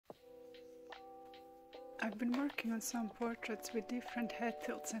I've been working on some portraits with different head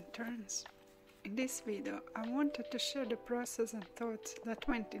tilts and turns. In this video, I wanted to share the process and thoughts that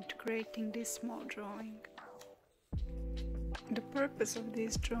went into creating this small drawing. The purpose of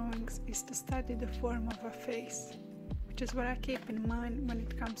these drawings is to study the form of a face, which is what I keep in mind when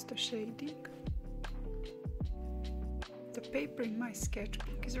it comes to shading. The paper in my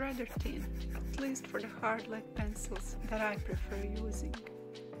sketchbook is rather thin, at least for the hard lead pencils that I prefer using.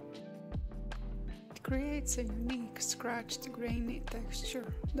 It creates a unique scratched grainy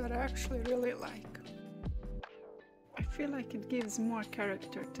texture that I actually really like. I feel like it gives more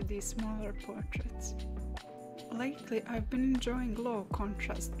character to these smaller portraits. Lately I've been enjoying low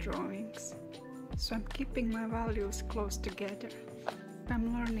contrast drawings, so I'm keeping my values close together.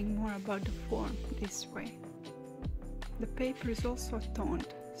 I'm learning more about the form this way. The paper is also toned,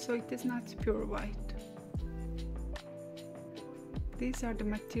 so it is not pure white. These are the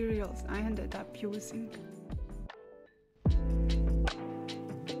materials I ended up using.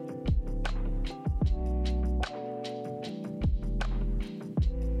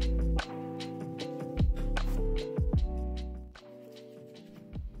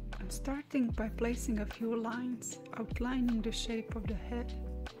 I'm starting by placing a few lines, outlining the shape of the head.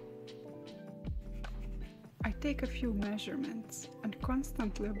 I take a few measurements and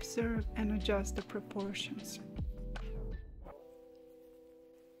constantly observe and adjust the proportions.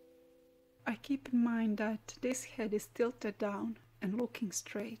 I keep in mind that this head is tilted down and looking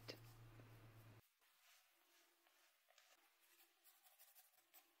straight.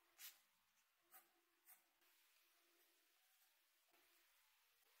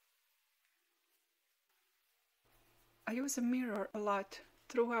 I use a mirror a lot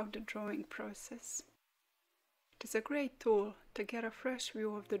throughout the drawing process. It is a great tool to get a fresh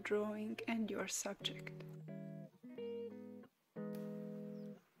view of the drawing and your subject.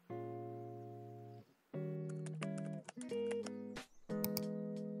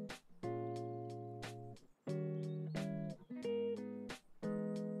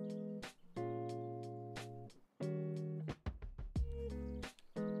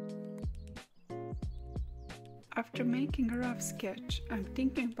 After making a rough sketch, I'm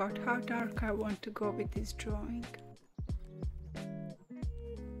thinking about how dark I want to go with this drawing.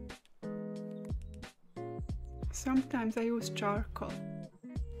 Sometimes I use charcoal,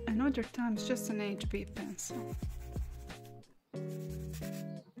 and other times just an HB pencil.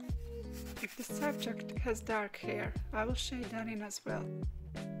 If the subject has dark hair, I will shade that in as well.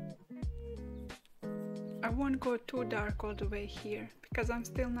 I won't go too dark all the way here, because I'm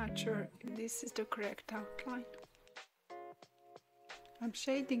still not sure if this is the correct outline. I'm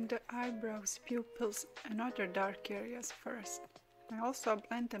shading the eyebrows, pupils and other dark areas first. I also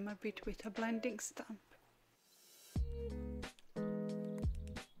blend them a bit with a blending stamp.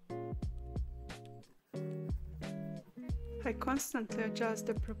 I constantly adjust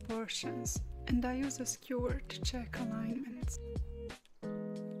the proportions and I use a skewer to check alignments.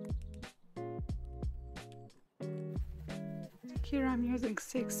 Here I'm using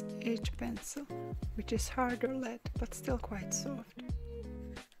 6H pencil, which is harder lead but still quite soft.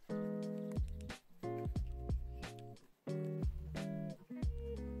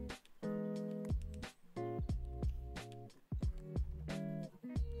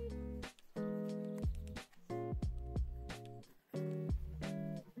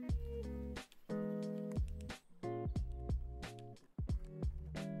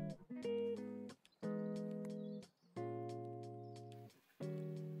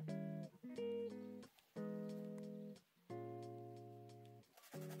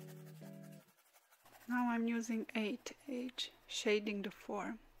 Now I'm using 8H, shading the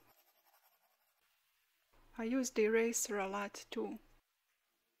form. I use the eraser a lot too.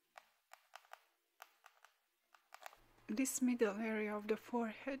 This middle area of the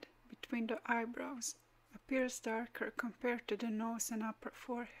forehead, between the eyebrows, appears darker compared to the nose and upper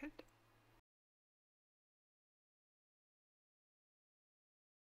forehead.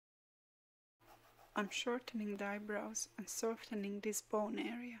 I'm shortening the eyebrows and softening this bone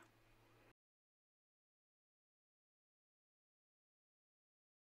area.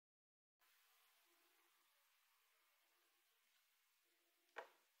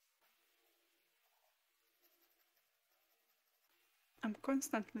 I'm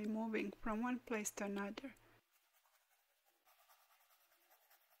constantly moving from one place to another.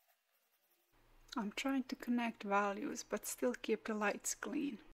 I'm trying to connect values but still keep the lights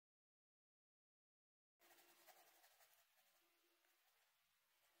clean.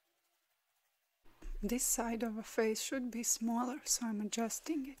 This side of a face should be smaller, so I'm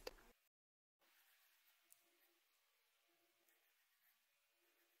adjusting it.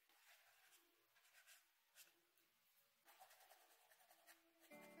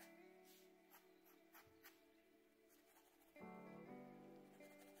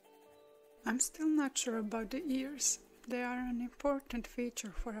 I'm still not sure about the ears. They are an important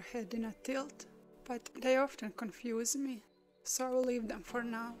feature for a head in a tilt, but they often confuse me, so I will leave them for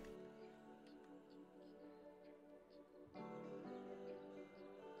now.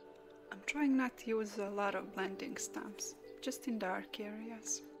 I'm trying not to use a lot of blending stamps, just in dark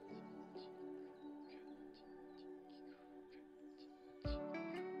areas.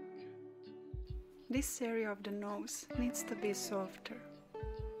 This area of the nose needs to be softer.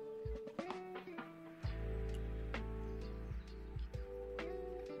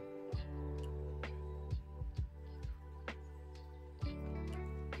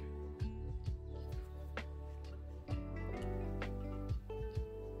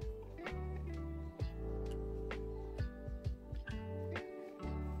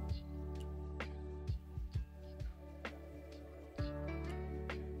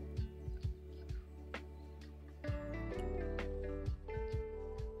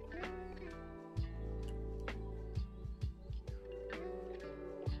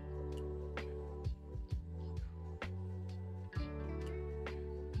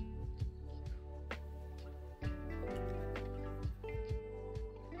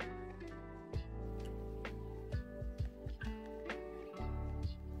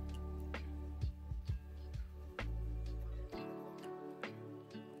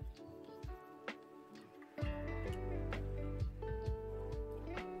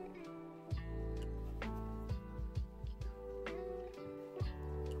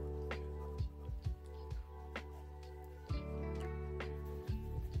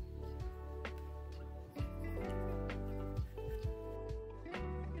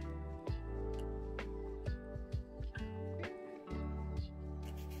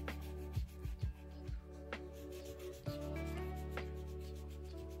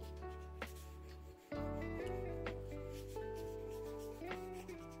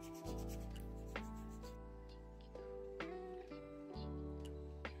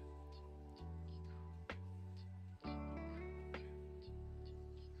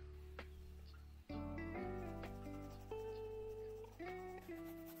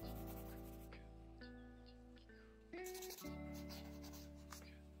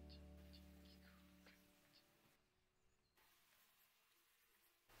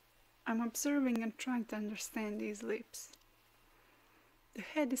 I'm observing and trying to understand these lips. The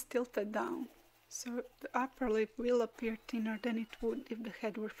head is tilted down, so the upper lip will appear thinner than it would if the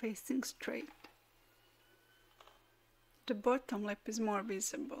head were facing straight. The bottom lip is more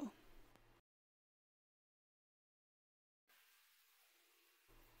visible.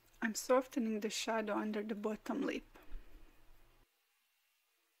 I'm softening the shadow under the bottom lip.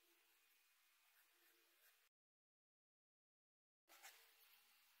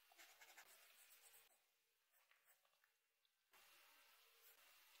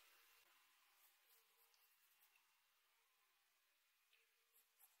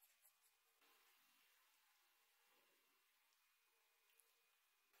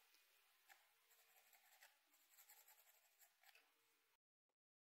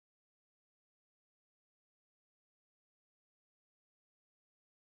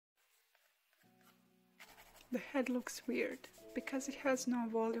 The head looks weird, because it has no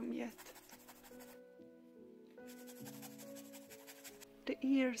volume yet. The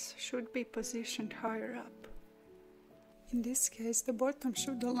ears should be positioned higher up. In this case, the bottom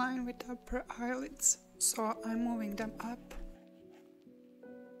should align with upper eyelids, so I'm moving them up.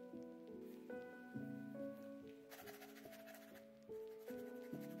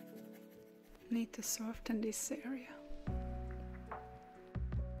 Need to soften this area.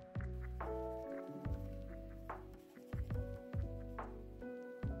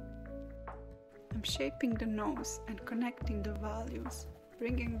 I'm shaping the nose and connecting the values,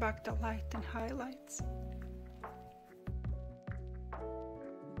 bringing back the light and highlights.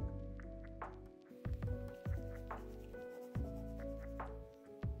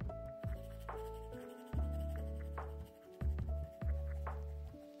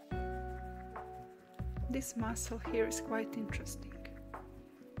 This muscle here is quite interesting.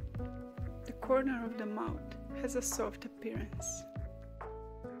 The corner of the mouth has a soft appearance.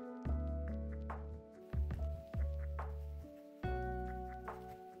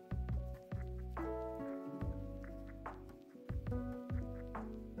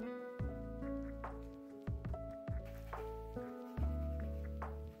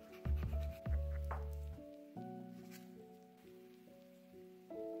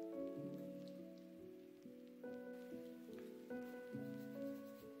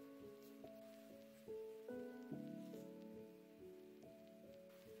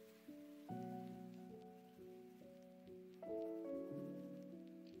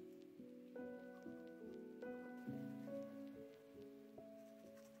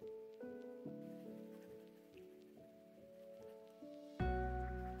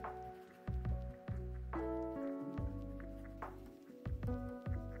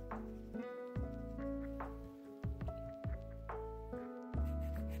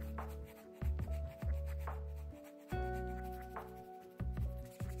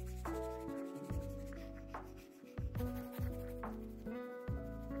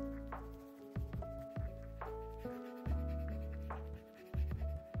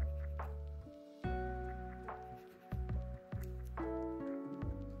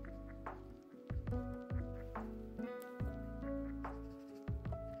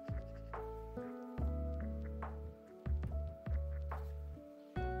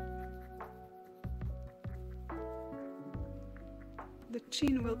 The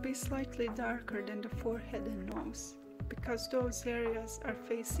chin will be slightly darker than the forehead and nose, because those areas are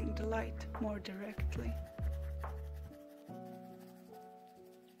facing the light more directly.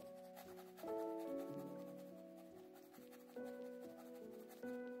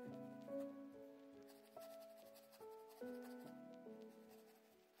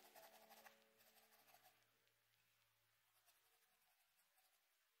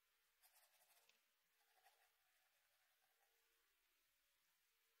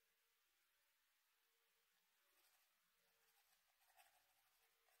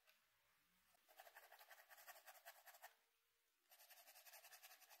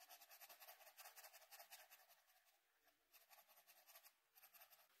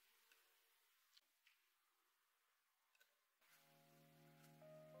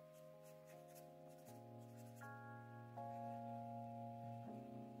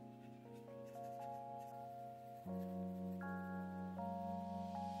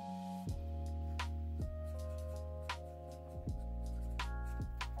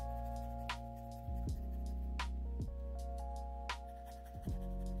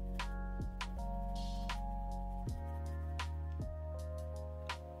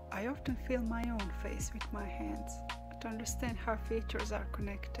 I often feel my own face with my hands, to understand how features are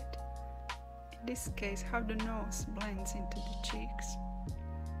connected. In this case, how the nose blends into the cheeks.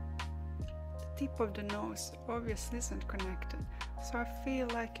 The tip of the nose obviously isn't connected, so I feel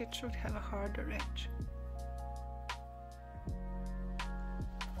like it should have a harder edge.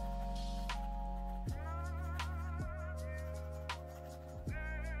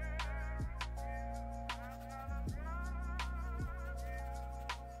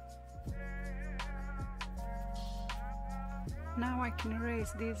 Now I can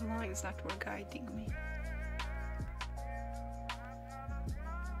erase these lines that were guiding me.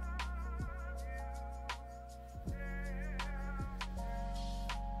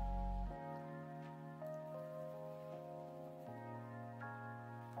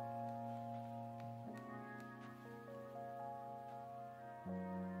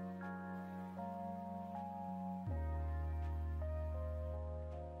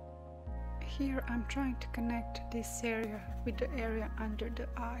 Here I'm trying to connect this area with the area under the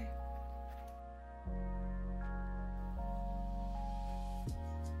eye.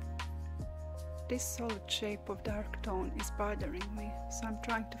 This solid shape of dark tone is bothering me, so I'm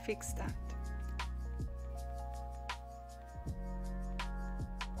trying to fix that.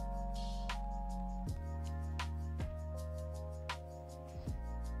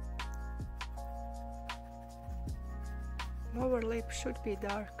 Lower lip should be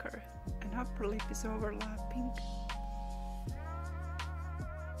darker, and upper lip is overlapping.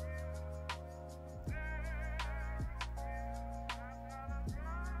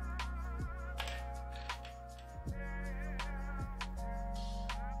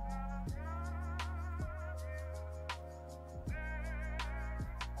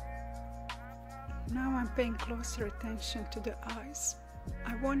 Now I'm paying closer attention to the eyes.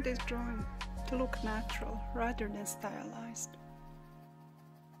 I want this drawing to look natural rather than stylized.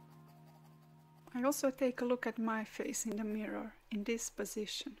 I also take a look at my face in the mirror in this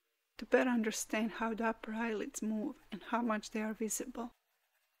position to better understand how the upper eyelids move and how much they are visible.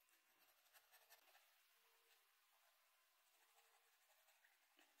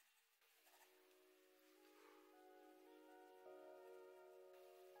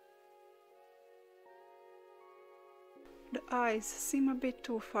 The eyes seem a bit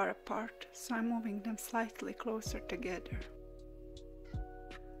too far apart, so I'm moving them slightly closer together.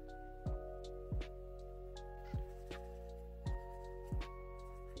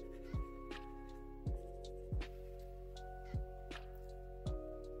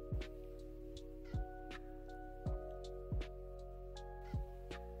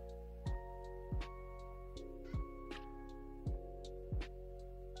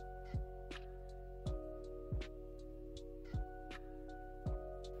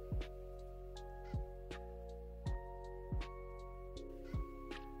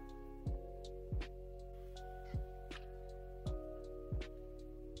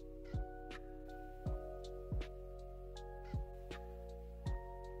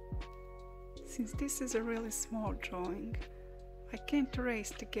 Since this is a really small drawing, I can't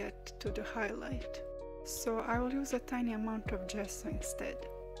erase to get to the highlight, so I will use a tiny amount of gesso instead.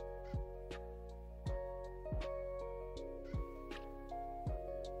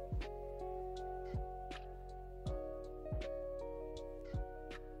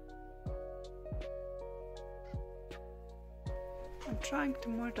 I'm trying to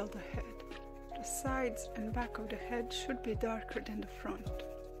model the head. The sides and back of the head should be darker than the front.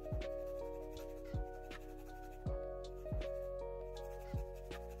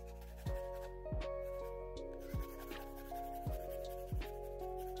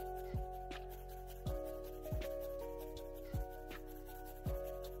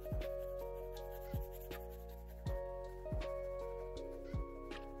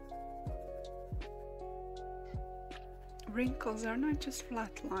 Wrinkles are not just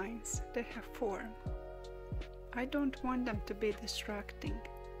flat lines, they have form. I don't want them to be distracting,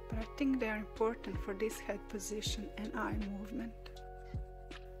 but I think they are important for this head position and eye movement.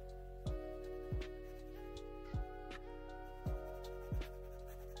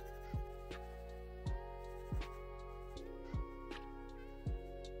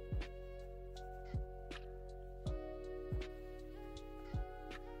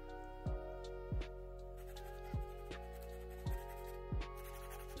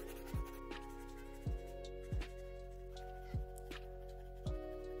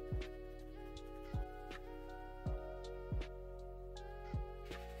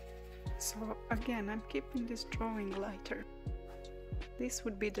 So again, I'm keeping this drawing lighter. This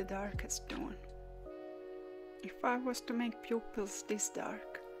would be the darkest tone. If I was to make pupils this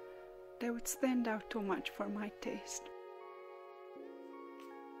dark, they would stand out too much for my taste.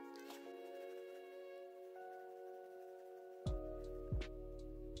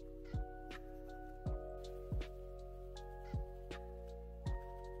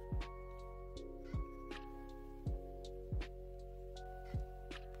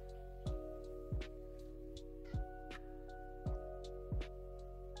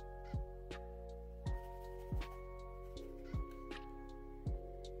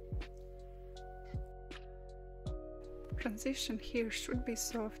 Transition here should be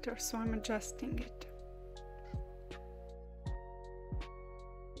softer, so I'm adjusting it.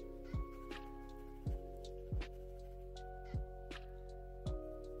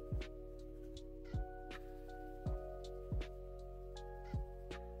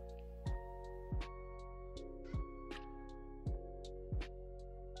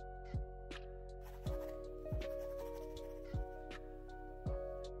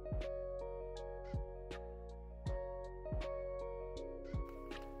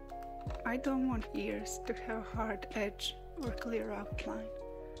 I don't want ears to have a hard edge or clear outline,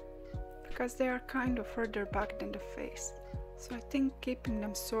 because they are kind of further back than the face, so I think keeping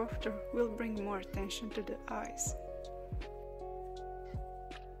them softer will bring more attention to the eyes.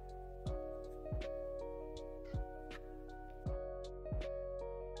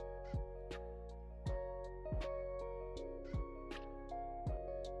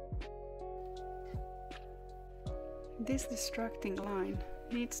 This distracting line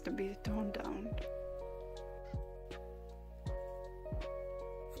needs to be toned down.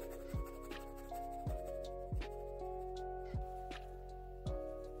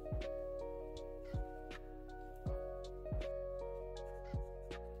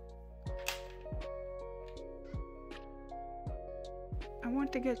 I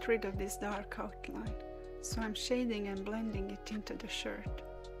want to get rid of this dark outline, so I'm shading and blending it into the shirt.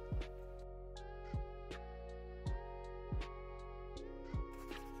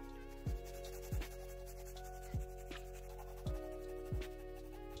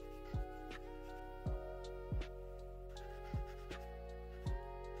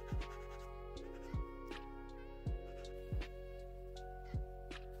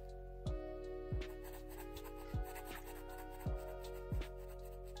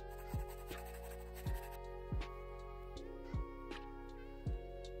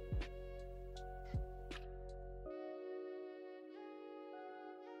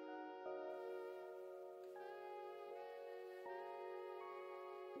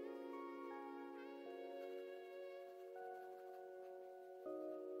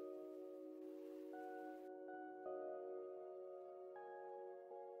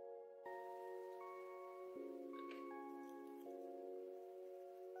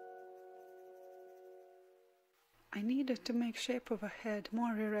 I needed to make shape of a head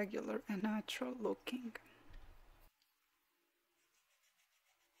more irregular and natural looking.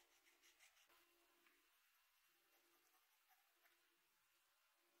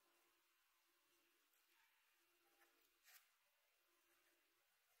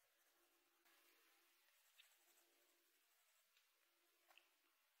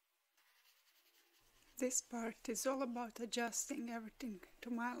 This part is all about adjusting everything to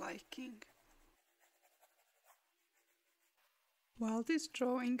my liking. While this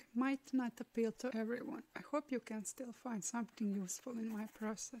drawing might not appeal to everyone, I hope you can still find something useful in my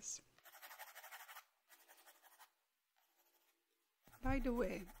process. By the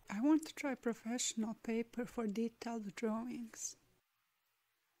way, I want to try professional paper for detailed drawings.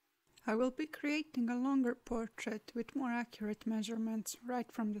 I will be creating a longer portrait with more accurate measurements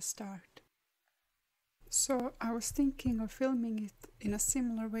right from the start. So I was thinking of filming it in a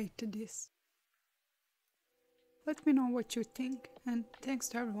similar way to this. Let me know what you think, and thanks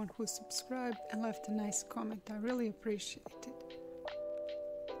to everyone who subscribed and left a nice comment. I really appreciate it.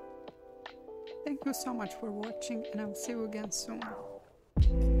 Thank you so much for watching, and I'll see you again soon.